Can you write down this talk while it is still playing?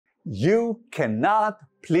You cannot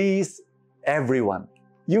please everyone.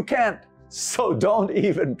 You can't, so don't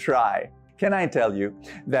even try. Can I tell you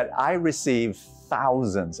that I receive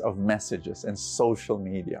thousands of messages in social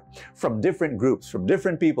media from different groups, from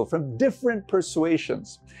different people, from different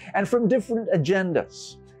persuasions, and from different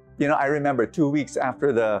agendas. You know, I remember 2 weeks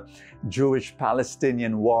after the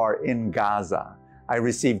Jewish-Palestinian war in Gaza, I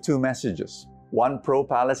received 2 messages. One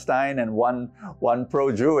pro-Palestine and one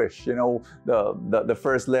pro-Jewish. You know, the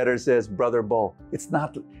first letter says, Brother Bo,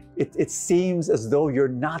 it seems as though you're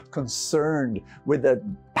not concerned with the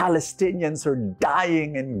Palestinians who are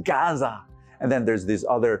dying in Gaza. And then there's this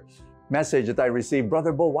other message that I received,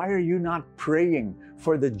 Brother Bo, why are you not praying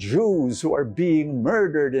for the Jews who are being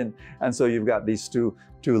murdered? And so you've got these two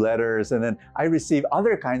letters. And then I receive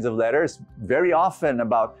other kinds of letters very often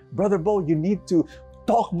about, Brother Bo, you need to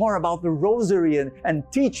talk more about the rosary and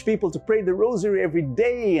teach people to pray the rosary every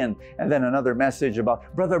day. And then another message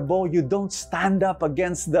about, Brother Bo, you don't stand up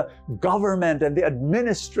against the government and the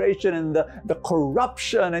administration and the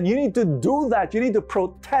corruption. And you need to do that. You need to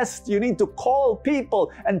protest. You need to call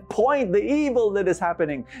people and point the evil that is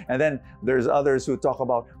happening. And then there's others who talk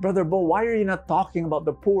about, Brother Bo, why are you not talking about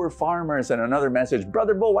the poor farmers? And another message,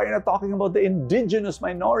 Brother Bo, why are you not talking about the indigenous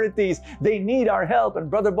minorities? They need our help. And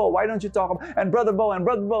Brother Bo, why don't you talk about, and Brother Bo, and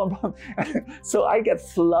Brother Bo. So I get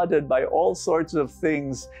flooded by all sorts of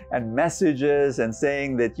things and messages and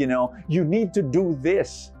saying that, you know, you need to do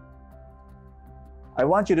this. I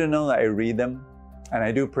want you to know that I read them and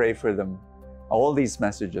I do pray for them, all these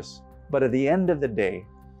messages. But at the end of the day,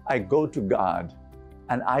 I go to God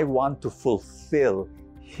and I want to fulfill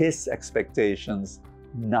His expectations,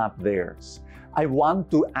 not theirs. I want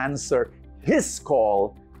to answer His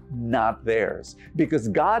call, not theirs, because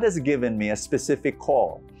God has given me a specific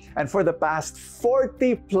call. And for the past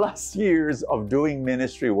 40 plus years of doing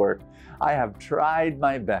ministry work, I have tried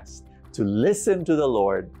my best to listen to the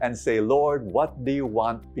Lord and say, Lord, what do you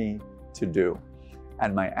want me to do?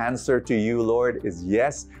 And my answer to you, Lord, is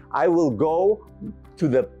yes, I will go to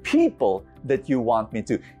the people that you want me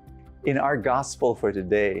to. In our gospel for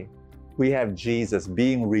today, we have Jesus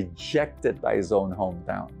being rejected by His own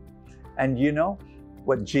hometown. And you know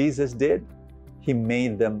what Jesus did? He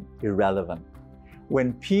made them irrelevant.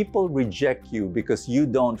 When people reject you because you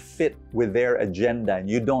don't fit with their agenda and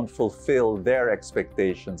you don't fulfill their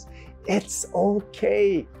expectations, it's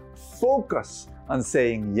okay. Focus on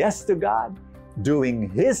saying yes to God, doing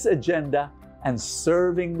His agenda, and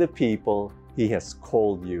serving the people He has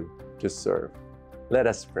called you to serve. Let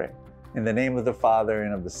us pray. In the name of the Father,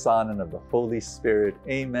 and of the Son, and of the Holy Spirit,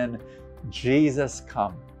 amen. Jesus,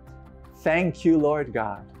 come. Thank you, Lord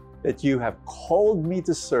God, that you have called me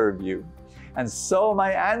to serve you. And so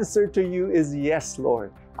my answer to you is yes,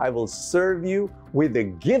 Lord. I will serve you with the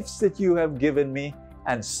gifts that you have given me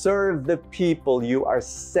and serve the people you are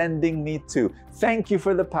sending me to. Thank you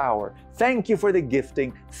for the power. Thank you for the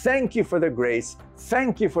gifting. Thank you for the grace.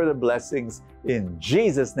 Thank you for the blessings. In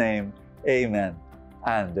Jesus' name, amen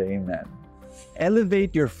and amen.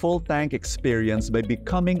 Elevate your full tank experience by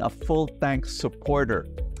becoming a full tank supporter.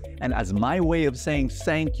 And as my way of saying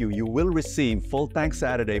thank you, you will receive Full Tank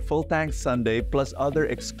Saturday, Full Tank Sunday, plus other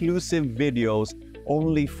exclusive videos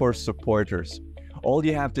only for supporters. All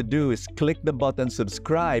you have to do is click the button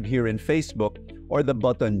subscribe here in Facebook or the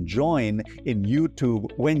button join in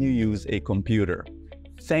YouTube when you use a computer.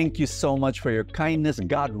 Thank you so much for your kindness.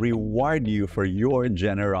 God reward you for your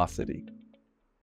generosity.